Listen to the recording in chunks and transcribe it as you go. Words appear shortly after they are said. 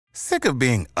Sick of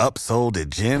being upsold at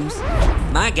gyms?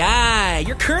 My guy,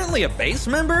 you're currently a base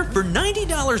member? For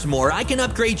 $90 more, I can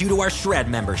upgrade you to our Shred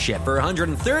membership. For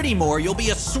 $130 more, you'll be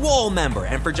a Swole member.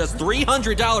 And for just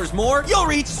 $300 more, you'll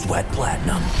reach Sweat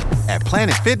Platinum. At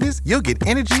Planet Fitness, you'll get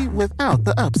energy without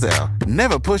the upsell.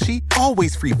 Never pushy,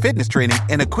 always free fitness training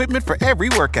and equipment for every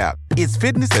workout. It's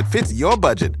fitness that fits your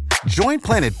budget. Join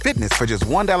Planet Fitness for just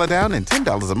 $1 down and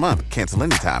 $10 a month. Cancel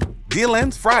anytime. Deal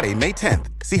ends Friday, May 10th.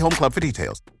 See Home Club for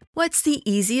details. What's the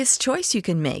easiest choice you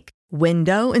can make?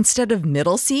 Window instead of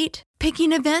middle seat?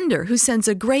 Picking a vendor who sends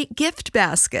a great gift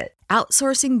basket?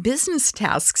 Outsourcing business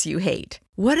tasks you hate?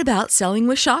 What about selling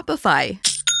with Shopify?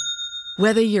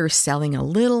 Whether you're selling a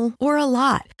little or a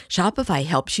lot, Shopify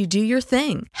helps you do your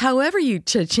thing, however you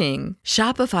cha-ching.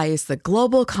 Shopify is the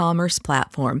global commerce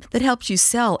platform that helps you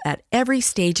sell at every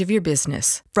stage of your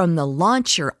business. From the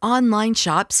launch your online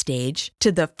shop stage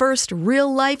to the first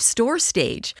real-life store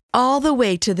stage, all the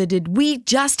way to the did we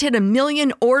just hit 1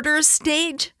 million orders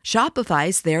stage.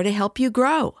 Shopify's there to help you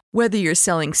grow. Whether you're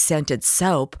selling scented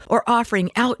soap or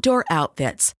offering outdoor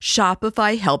outfits,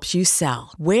 Shopify helps you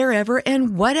sell. Wherever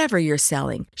and whatever you're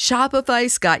selling,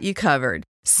 Shopify's got you covered.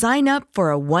 Sign up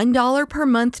for a $1 per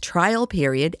month trial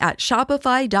period at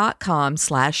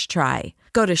shopify.com/try.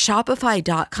 Go to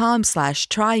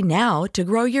shopify.com/try now to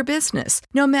grow your business,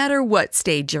 no matter what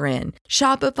stage you're in.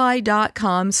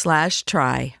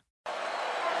 Shopify.com/try.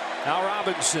 Now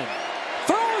Robinson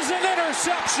throws an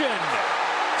interception.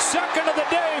 Second of the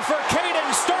day for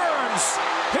Caden Stearns.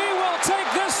 He will take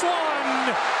this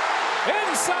one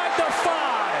inside the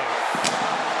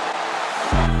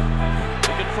 5.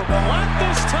 Looking for Black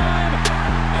this time.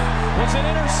 Was it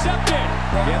intercepted?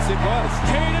 Yes, it was.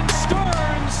 Caden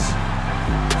Stearns,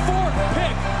 4th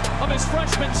pick of his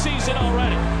freshman season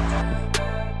already.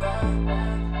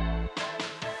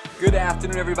 Good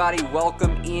afternoon, everybody.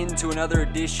 Welcome into another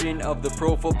edition of the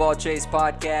Pro Football Chase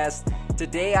podcast.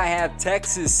 Today I have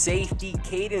Texas safety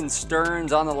Caden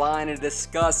Stearns on the line to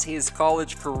discuss his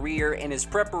college career and his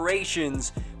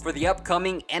preparations for the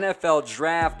upcoming NFL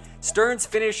draft. Stearns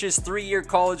finished his 3-year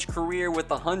college career with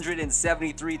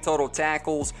 173 total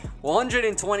tackles,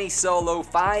 120 solo,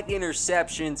 5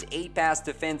 interceptions, 8 pass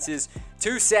defenses,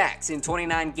 2 sacks in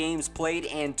 29 games played,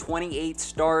 and 28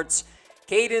 starts.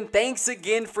 Caden, thanks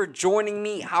again for joining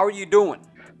me. How are you doing?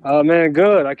 Man,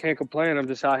 good. I can't complain. I'm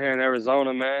just out here in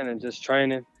Arizona, man, and just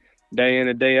training day in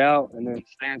and day out, and then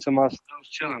staying to myself,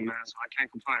 chilling, man, so I can't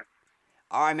complain.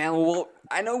 All right, man. Well,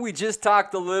 I know we just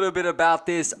talked a little bit about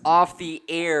this off the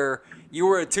air. You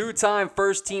were a 2-time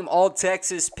first-team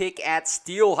All-Texas pick at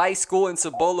Steele High School in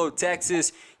Cibolo,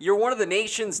 Texas. You're one of the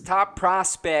nation's top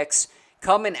prospects.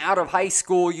 Coming out of high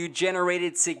school, you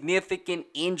generated significant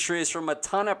interest from a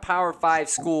ton of Power 5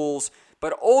 schools,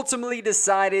 but ultimately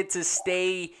decided to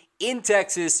stay in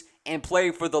Texas and play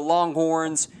for the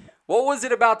Longhorns. What was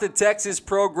it about the Texas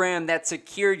program that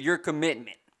secured your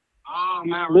commitment?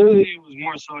 Man, really, it was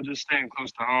more so just staying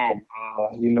close to home.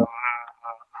 I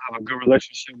have a good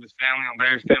relationship with family. I'm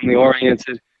very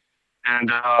family-oriented.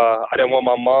 And I didn't want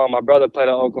my brother played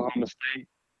at Oklahoma State.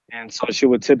 And so she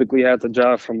would typically have to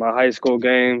drive from my high school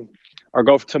game or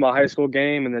go to my high school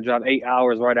game and then drive 8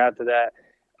 hours right after that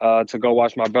to go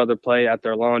watch my brother play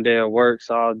after a long day of work.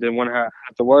 So I didn't want to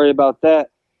have to worry about that.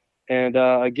 And,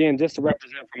 again, just to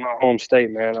represent from my home state,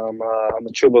 man, I'm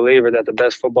a true believer that the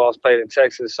best football is played in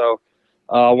Texas. So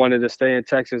I wanted to stay in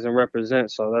Texas and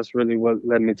represent. So that's really what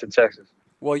led me to Texas.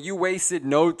 Well, you wasted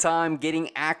no time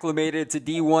getting acclimated to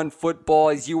D1 football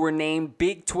as you were named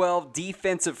Big 12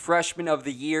 Defensive Freshman of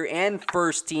the Year and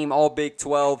first team All Big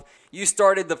 12. You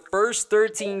started the first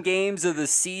 13 games of the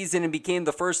season and became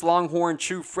the first Longhorn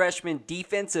true freshman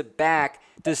defensive back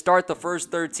to start the first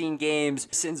 13 games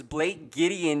since Blake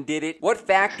Gideon did it. What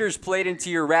factors played into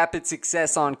your rapid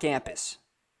success on campus?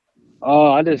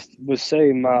 I just would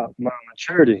say my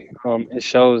maturity. It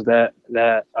shows that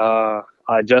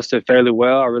I adjusted fairly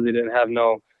well. I really didn't have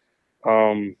no,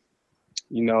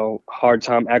 hard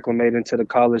time acclimating to the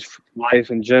college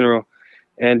life in general,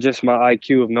 and just my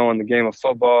IQ of knowing the game of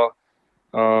football.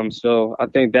 So I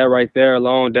think that right there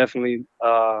alone definitely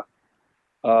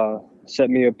set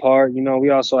me apart. You know,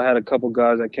 we also had a couple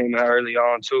guys that came out early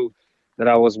on too that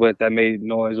I was with that made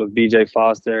noise with B.J.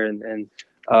 Foster and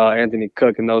Anthony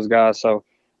Cook and those guys. So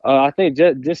I think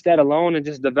just that alone and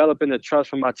just developing the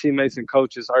trust from my teammates and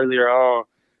coaches earlier on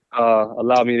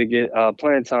allowed me to get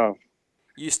playing time.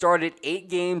 You started 8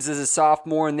 games as a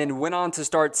sophomore and then went on to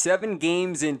start 7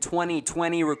 games in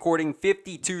 2020, recording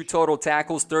 52 total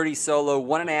tackles, 30 solo,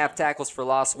 1.5 tackles for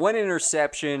loss, 1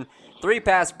 interception, 3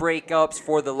 pass breakups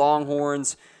for the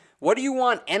Longhorns. What do you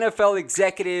want NFL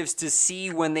executives to see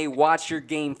when they watch your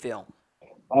game film?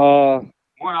 Well,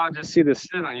 I'll just see the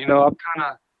ceiling. You know, I'm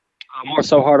kind of more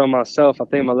so hard on myself. I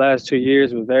think my last 2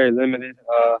 years was very limited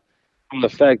from the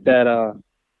fact that I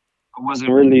wasn't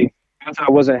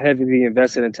heavily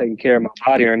invested in taking care of my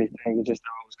body or anything. It's just that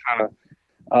I was kind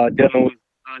of dealing with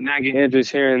nagging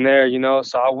injuries here and there, you know.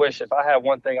 So I wish if I had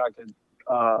one thing I could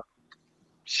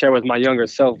share with my younger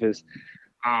self is,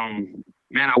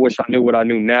 man, I wish I knew what I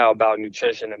knew now about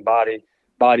nutrition and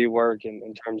body work and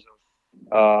in terms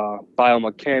of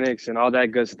biomechanics and all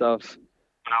that good stuff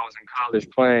when I was in college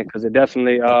playing, because it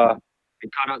definitely it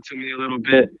caught up to me a little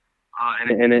bit,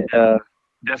 and it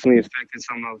definitely affected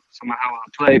some of how I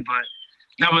play. But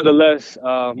nevertheless,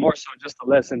 more so just a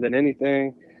lesson than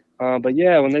anything. But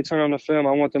yeah, when they turn on the film,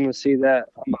 I want them to see that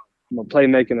I'm a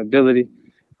playmaking ability,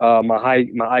 my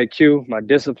IQ, my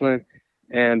discipline,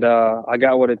 and I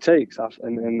got what it takes.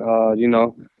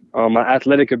 My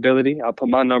athletic ability. I'll put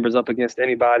my numbers up against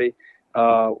anybody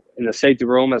in the safety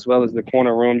room as well as the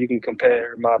corner room. You can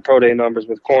compare my pro day numbers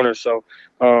with corners. So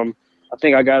I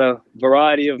think I got a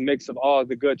variety of mix of all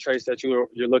the good traits that you're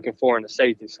looking for in the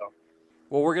safety. So.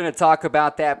 Well, we're going to talk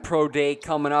about that pro day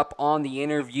coming up on the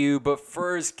interview. But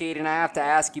first, Caden, I have to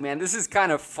ask you, man, this is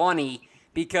kind of funny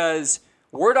because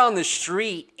word on the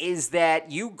street is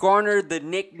that you garnered the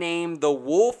nickname the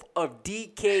Wolf of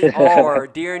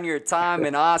DKR during your time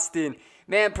in Austin.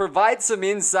 Man, provide some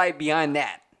insight behind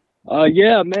that.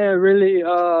 Yeah, man, really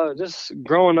just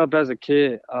growing up as a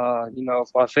kid,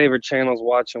 my favorite channels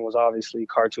watching was obviously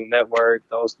Cartoon Network,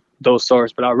 those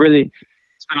sorts. But I really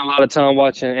spent a lot of time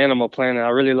watching Animal Planet. I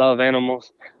really love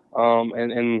animals,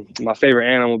 and my favorite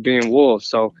animal being wolves.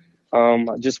 So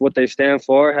just what they stand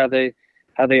for, how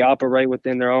they operate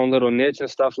within their own little niche and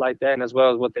stuff like that, and as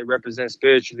well as what they represent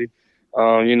spiritually.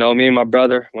 Me and my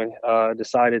brother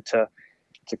decided to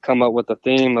come up with a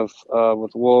theme of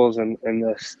with wolves and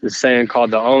the saying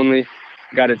called "The Only."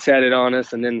 Got it tatted on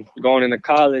us, and then going into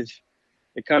college,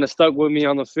 it kind of stuck with me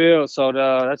on the field. So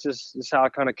that's just how I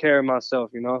kind of carry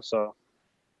myself, you know. So.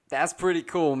 That's pretty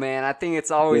cool, man. I think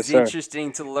it's always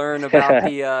interesting to learn about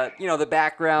the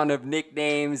background of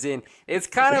nicknames, and it's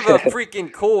kind of a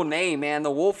freaking cool name, man.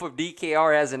 The Wolf of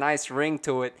DKR has a nice ring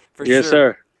to it, for sure. Yes,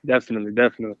 sir.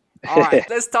 Definitely. All right,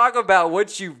 let's talk about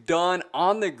what you've done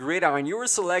on the gridiron. You were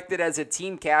selected as a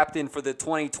team captain for the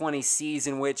 2020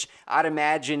 season, which I'd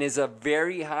imagine is a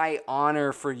very high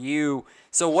honor for you.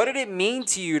 So what did it mean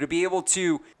to you to be able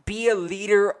to be a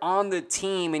leader on the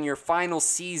team in your final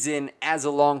season as a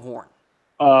Longhorn?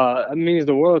 It means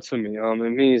the world to me.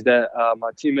 It means that my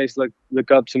teammates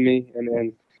look up to me,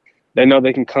 and they know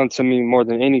they can come to me more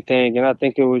than anything. And I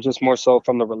think it was just more so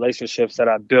from the relationships that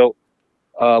I built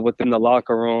within the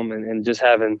locker room and just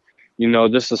having,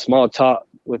 just a small talk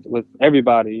with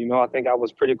everybody. You know, I think I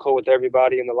was pretty cool with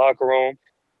everybody in the locker room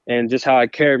and just how I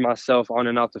carried myself on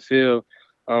and off the field.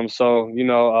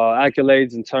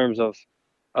 Accolades in terms of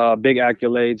big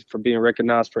accolades for being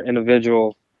recognized for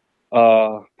individual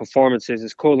performances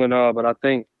is cool and all, but I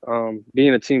think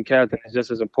being a team captain is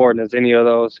just as important as any of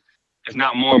those, if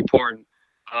not more important.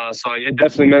 So it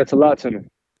definitely meant a lot to me.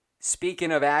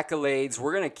 Speaking of accolades,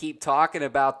 we're going to keep talking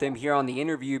about them here on the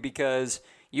interview because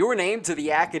you were named to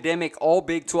the academic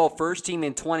All-Big 12 First Team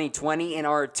in 2020 and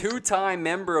are a two-time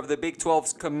member of the Big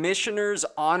 12's Commissioner's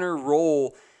Honor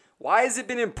Roll. Why has it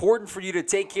been important for you to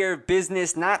take care of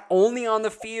business not only on the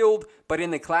field, but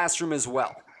in the classroom as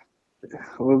well?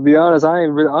 Well, to be honest, I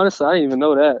didn't even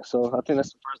know that. So I think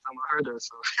that's the first time I heard that.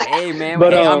 So. Hey, man,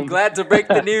 I'm glad to break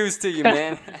the news to you,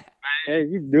 man. Hey,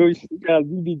 you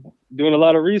be doing a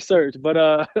lot of research, but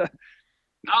no,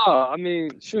 I mean,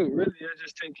 really, I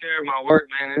just take care of my work,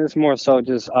 man. And it's more so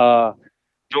just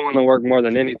doing the work more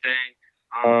than anything.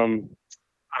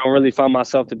 I don't really find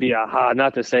myself to be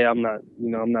not to say I'm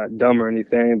not dumb or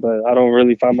anything, but I don't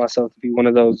really find myself to be one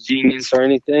of those genius or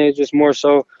anything. It's just more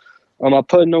so I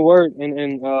put in the work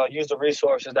and use the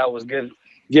resources that was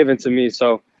given to me.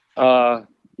 So, I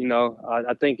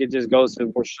think it just goes to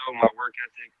show my work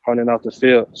ethic on and off the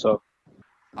field. So.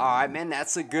 All right, man,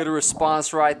 that's a good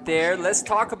response right there. Let's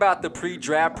talk about the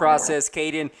pre-draft process,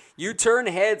 Caden. You turned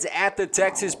heads at the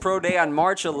Texas Pro Day on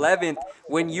March 11th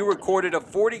when you recorded a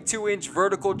 42-inch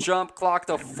vertical jump, clocked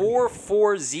a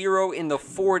 4.40 in the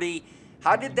 40.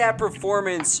 How did that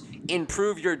performance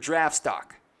improve your draft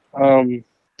stock? I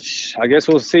guess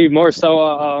we'll see more so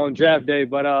on draft day,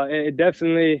 but it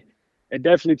definitely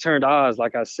turned odds.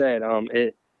 Like I said,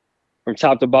 from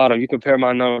top to bottom, you compare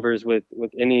my numbers with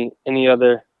any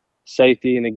other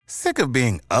safety. Sick of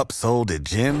being upsold at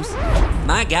gyms?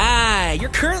 My guy, you're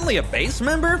currently a base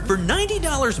member? For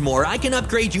 $90 more, I can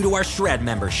upgrade you to our Shred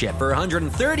membership. For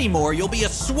 $130 more, you'll be a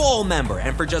Swole member.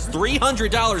 And for just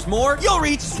 $300 more, you'll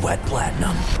reach Sweat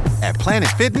Platinum. At Planet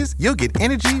Fitness, you'll get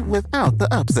energy without the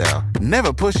upsell.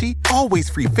 Never pushy, always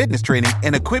free fitness training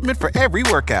and equipment for every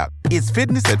workout. It's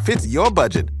fitness that fits your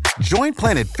budget. Join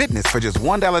Planet Fitness for just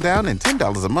 $1 down and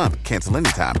 $10 a month. Cancel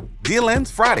anytime. Deal ends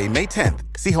Friday, May 10th.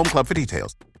 See Home Club for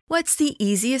details. What's the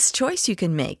easiest choice you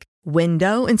can make?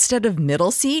 Window instead of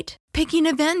middle seat? Picking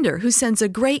a vendor who sends a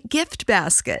great gift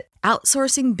basket?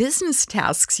 Outsourcing business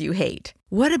tasks you hate?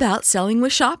 What about selling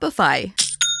with Shopify?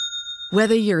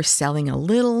 Whether you're selling a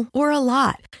little or a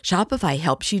lot, Shopify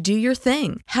helps you do your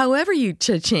thing, however you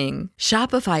cha-ching.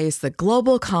 Shopify is the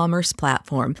global commerce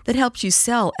platform that helps you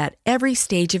sell at every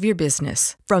stage of your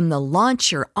business. From the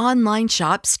launch your online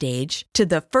shop stage to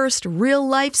the first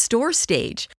real-life store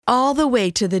stage, all the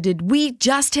way to the did we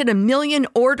just hit 1 million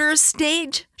orders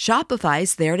stage.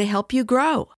 Shopify's there to help you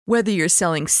grow. Whether you're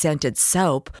selling scented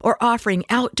soap or offering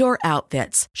outdoor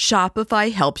outfits,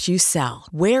 Shopify helps you sell.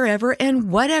 Wherever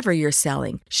and whatever you're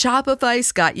selling,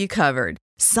 Shopify's got you covered.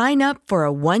 Sign up for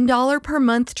a $1 per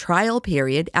month trial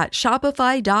period at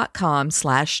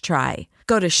shopify.com/try.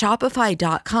 Go to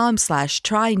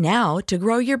shopify.com/try now to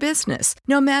grow your business,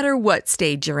 no matter what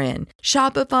stage you're in.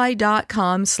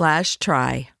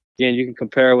 Shopify.com/try. Again, you can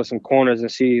compare with some corners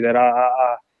and see that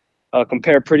I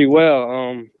compare pretty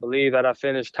well. Believe that I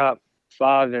finished top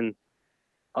 5 in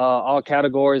all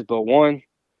categories but one.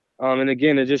 And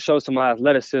again, it just shows to my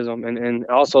athleticism and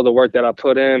also the work that I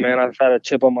put in, man. I've had a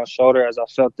chip on my shoulder as I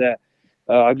felt that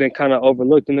I've been kind of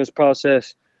overlooked in this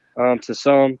process to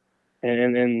some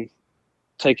and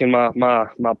taking my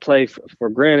play for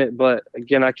granted. But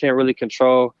again, I can't really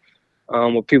control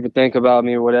what people think about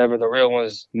me or whatever. The real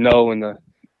ones know and the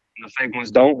fake ones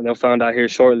don't, and they'll find out here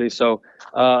shortly. So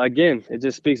again, it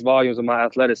just speaks volumes of my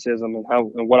athleticism and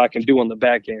what I can do on the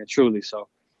back end, truly. So.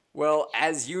 Well,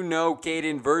 as you know,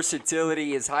 Caden,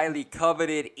 versatility is highly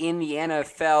coveted in the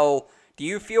NFL. Do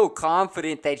you feel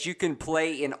confident that you can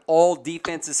play in all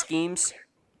defensive schemes?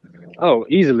 Oh,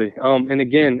 easily. And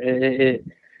again,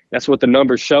 that's what the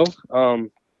numbers show. And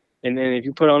then if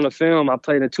you put on the film, I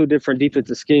played in 2 different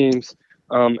defensive schemes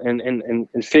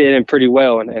and fit in pretty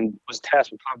well and was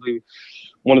tasked with probably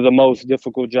one of the most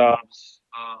difficult jobs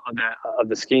of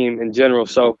the scheme in general.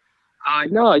 So,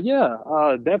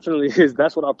 definitely is.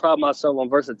 That's what I pride myself on,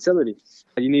 versatility.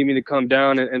 You need me to come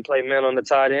down and play man on the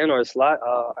tight end or a slot,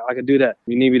 I can do that.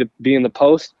 You need me to be in the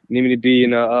post, you need me to be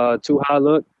in a too-high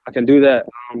look, I can do that.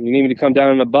 You need me to come down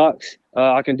in the box,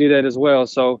 I can do that as well.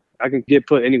 So I can get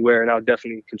put anywhere, and I'll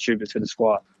definitely contribute to the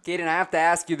squad. Caden, I have to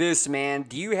ask you this, man.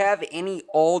 Do you have any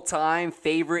all-time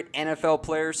favorite NFL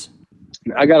players?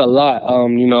 I got a lot.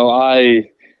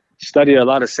 I studied a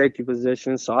lot of safety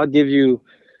positions, so I'll give you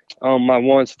my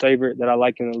one's favorite that I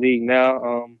like in the league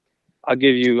now. I'll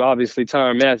give you, obviously,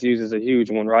 Tyrann Mathieu is a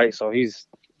huge one, right? So he's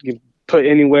put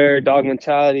anywhere, dog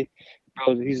mentality.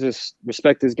 Bro, he's just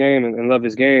respect his game and love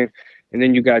his game. And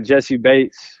then you got Jesse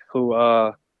Bates, who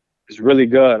is really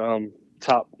good.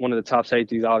 One of the top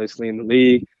safeties, obviously, in the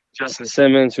league. Justin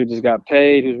Simmons, who just got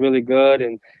paid, who's really good.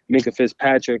 And Minkah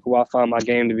Fitzpatrick, who I find my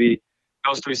game to be,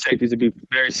 those 3 safeties to be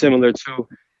very similar to.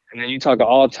 And then you talk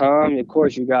all time, of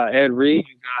course, you got Ed Reed,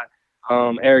 you got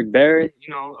Eric Berry.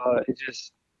 Those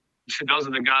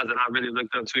are the guys that I really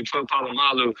looked up to. Troy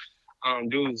Polamalu,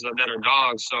 dudes that are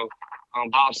dogs. So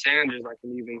Bob Sanders, I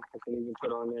can even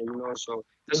put on there. So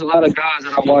there's a lot of guys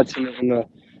that I watch in the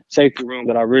safety room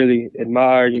that I really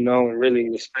admire, and really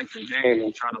respect the game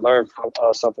and try to learn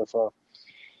something from.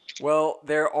 Well,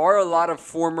 there are a lot of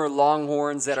former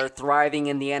Longhorns that are thriving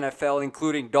in the NFL,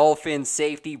 including Dolphins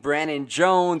safety Brandon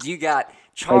Jones. You got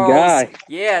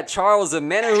Charles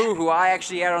Omenihu, who I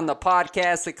actually had on the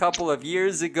podcast a couple of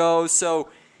years ago. So,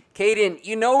 Caden,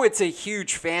 it's a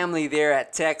huge family there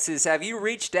at Texas. Have you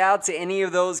reached out to any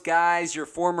of those guys, your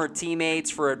former teammates,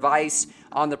 for advice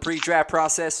on the pre-draft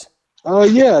process? I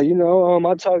was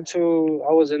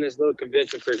in this little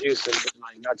convention for Houston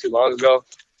not too long ago.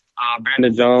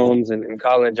 Brandon Jones and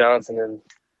Colin Johnson and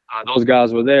those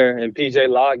guys were there. And PJ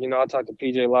Locke, I talked to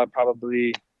PJ Locke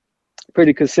probably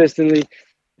pretty consistently.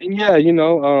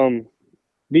 And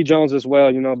B Jones as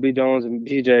well, B Jones and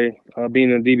PJ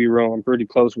being in the DB room, I'm pretty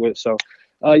close with. So,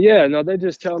 they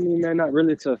just tell me, man, not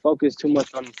really to focus too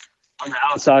much on the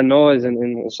outside noise.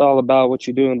 And it's all about what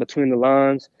you do in between the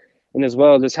lines. And as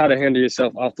well, just how to handle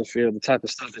yourself off the field, the type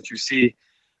of stuff that you see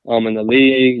in the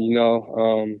league,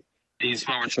 these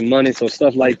forward some money, so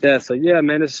stuff like that. So, yeah,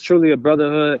 man, it's truly a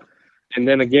brotherhood. And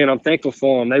then, again, I'm thankful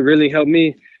for them. They really helped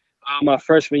me my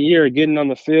freshman year, getting on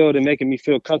the field and making me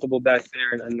feel comfortable back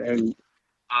there, and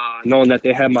knowing that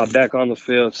they had my back on the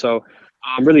field. So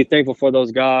I'm really thankful for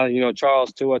those guys. You know,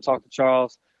 Charles too. I talked to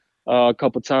Charles a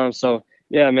couple times. So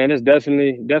yeah, man, it's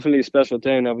definitely a special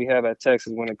thing that we have at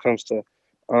Texas when it comes to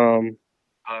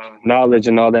knowledge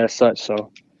and all that such.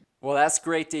 So. Well, that's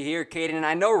great to hear, Caden. And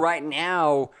I know right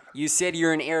now you said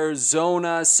you're in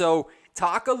Arizona, so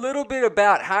talk a little bit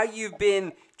about how you've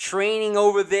been training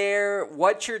over there,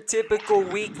 what your typical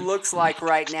week looks like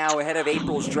right now ahead of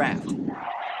April's draft.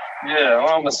 Yeah, all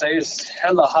I'm going to say is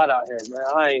hella hot out here, man.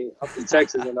 I ain't up in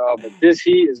Texas and all, but this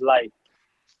heat is like,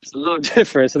 it's a little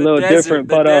different. It's a little different.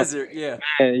 The desert, yeah.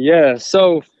 Man, yeah,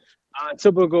 so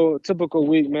typical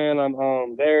week, man. I'm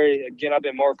I've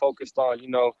been more focused on, you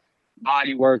know,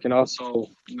 body work and also,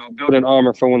 you know, building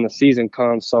armor for when the season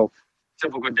comes. So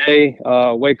typical day,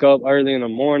 wake up early in the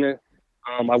morning.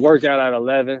 I work out at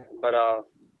 11, but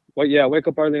wake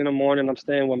up early in the morning. I'm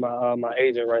staying with my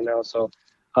agent right now, so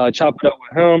chop it up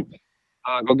with him.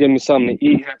 Go get me something to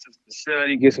eat, head to the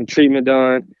facility, get some treatment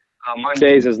done.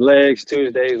 Mondays is legs,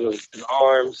 Tuesdays is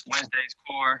arms, Wednesdays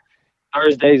core,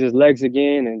 Thursdays is legs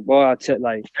again. And boy,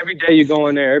 like every day you go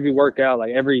in there, every workout, like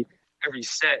every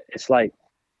set, it's like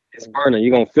it's burning.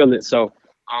 You're gonna feel it. So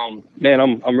man,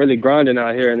 I'm really grinding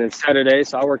out here. And then Saturday,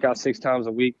 so I work out 6 times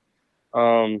a week.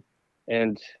 And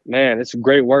man, it's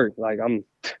great work. Like I'm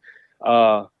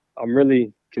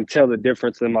really can tell the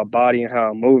difference in my body and how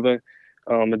I'm moving,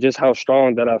 and just how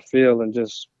strong that I feel and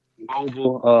just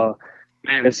mobile.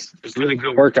 Man, it's really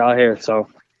good work out here. So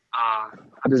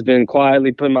I've just been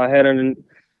quietly putting my head in,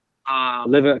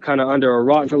 living kind of under a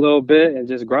rock a little bit and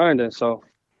just grinding. So.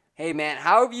 Hey, man,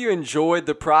 how have you enjoyed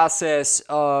the process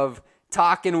of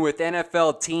talking with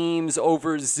NFL teams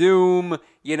over Zoom?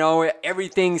 You know,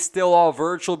 everything's still all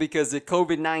virtual because of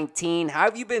COVID-19. How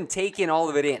have you been taking all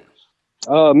of it in?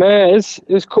 Man,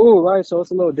 it's cool, right? So it's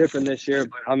a little different this year,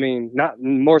 but I mean, not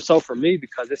more so for me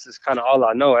because this is kind of all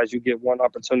I know as you get one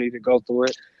opportunity to go through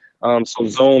it. So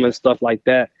Zoom and stuff like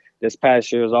that this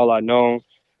past year is all I know.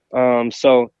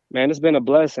 So, man, it's been a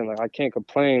blessing. Like, I can't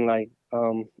complain. Like,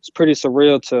 it's pretty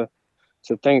surreal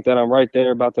to think that I'm right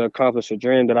there about to accomplish a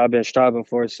dream that I've been striving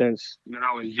for since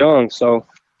I was young. So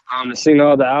to see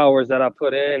all the hours that I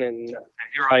put in and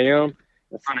here I am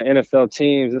in front of NFL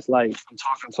teams, it's like I'm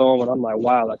talking to them and I'm like,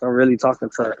 wow, like I'm really talking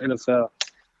to an NFL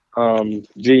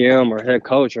GM or head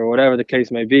coach or whatever the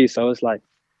case may be. So it's like,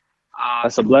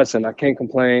 it's a blessing. I can't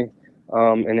complain.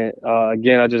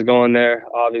 Again, I just go in there,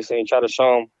 obviously, and try to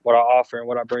show them what I offer and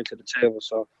what I bring to the table.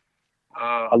 So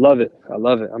I love it.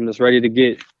 I'm just ready to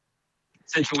get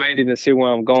situated and see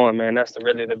where I'm going, man. That's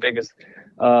really the biggest,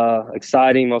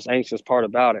 exciting, most anxious part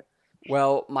about it.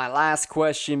 Well, my last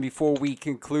question before we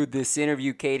conclude this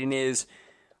interview, Caden, is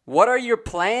what are your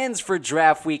plans for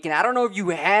draft week? And I don't know if you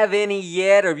have any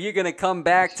yet or if you're going to come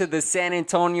back to the San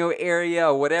Antonio area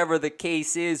or whatever the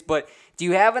case is, but do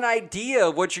you have an idea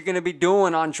of what you're going to be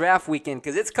doing on draft weekend?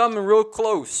 Because it's coming real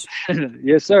close.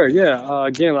 Yes, sir. Yeah.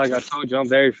 Again, like I told you, I'm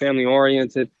very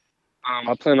family-oriented.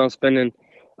 I plan on spending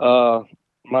the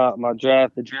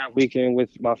draft weekend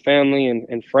with my family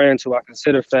and friends who I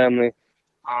consider family,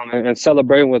 and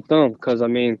celebrating with them. Because, I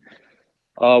mean,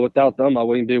 without them, I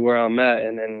wouldn't be where I'm at.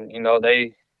 And you know,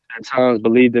 they at times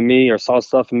believed in me or saw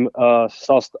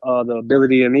the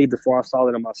ability in me before I saw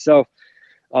it in myself.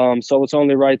 So it's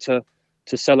only right to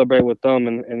celebrate with them.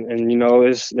 And you know,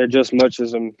 they're just much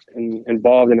as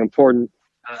involved and important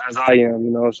as I am,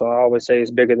 you know. So I always say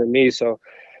it's bigger than me. So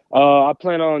I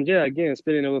plan on, again,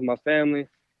 spending it with my family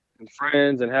and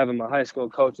friends and having my high school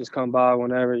coaches come by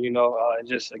whenever, you know,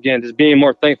 just being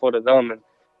more thankful to them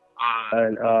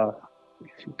and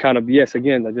kind of,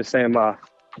 just saying my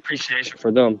appreciation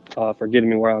for them for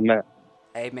getting me where I'm at.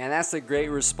 Hey, man, that's a great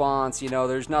response. You know,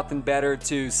 there's nothing better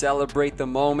to celebrate the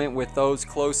moment with those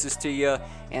closest to you.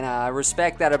 And I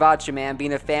respect that about you, man,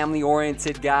 being a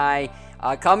family-oriented guy.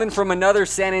 Coming from another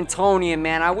San Antonian,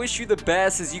 man, I wish you the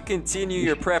best as you continue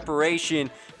your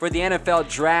preparation for the NFL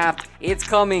draft. It's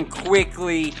coming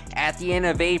quickly at the end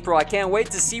of April. I can't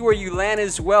wait to see where you land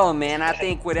as well, man. I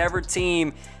think whatever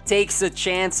team takes a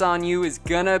chance on you is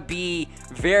gonna be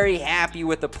very happy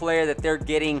with the player that they're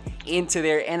getting into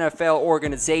their NFL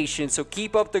organization. So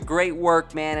keep up the great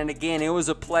work, man. And again, it was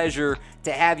a pleasure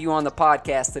to have you on the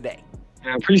podcast today.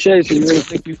 I appreciate you, man.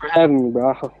 Thank you for having me,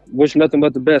 bro. I wish nothing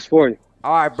but the best for you.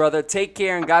 All right, brother. Take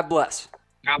care and God bless.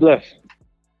 God bless.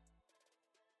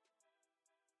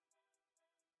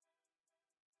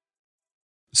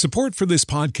 Support for this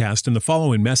podcast and the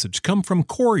following message come from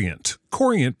Corient.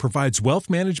 Corient provides wealth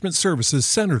management services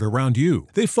centered around you.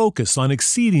 They focus on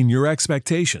exceeding your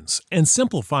expectations and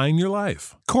simplifying your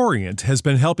life. Corient has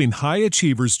been helping high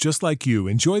achievers just like you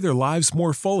enjoy their lives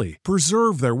more fully,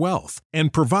 preserve their wealth,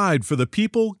 and provide for the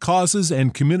people, causes,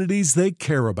 and communities they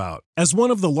care about. As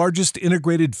one of the largest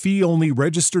integrated fee-only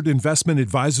registered investment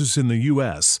advisors in the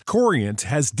U.S., Corient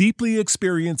has deeply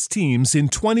experienced teams in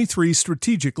 23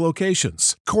 strategic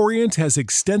locations. Corient has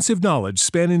extensive knowledge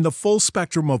spanning the full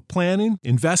spectrum of planning,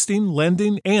 investing,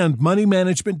 lending, and money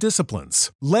management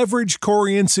disciplines. Leverage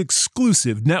Corient's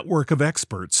exclusive network of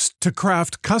experts to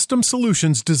craft custom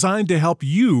solutions designed to help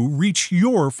you reach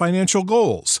your financial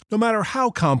goals, no matter how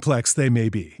complex they may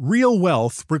be. Real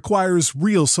wealth requires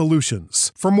real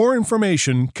solutions. For more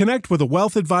information, connect with a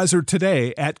wealth advisor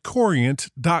today at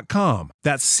Corient.com.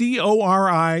 That's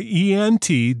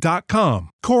Corient.com.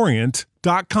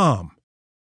 Corient.com.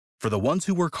 For the ones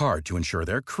who work hard to ensure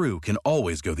their crew can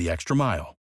always go the extra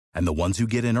mile, and the ones who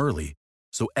get in early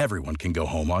so everyone can go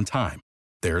home on time,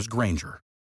 there's Grainger,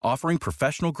 offering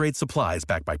professional-grade supplies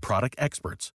backed by product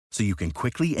experts so you can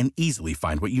quickly and easily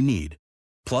find what you need.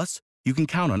 Plus, you can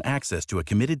count on access to a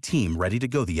committed team ready to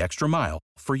go the extra mile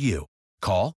for you.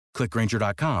 Call, click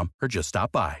Grainger.com, or just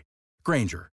stop by.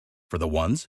 Grainger, for the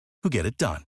ones who get it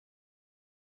done.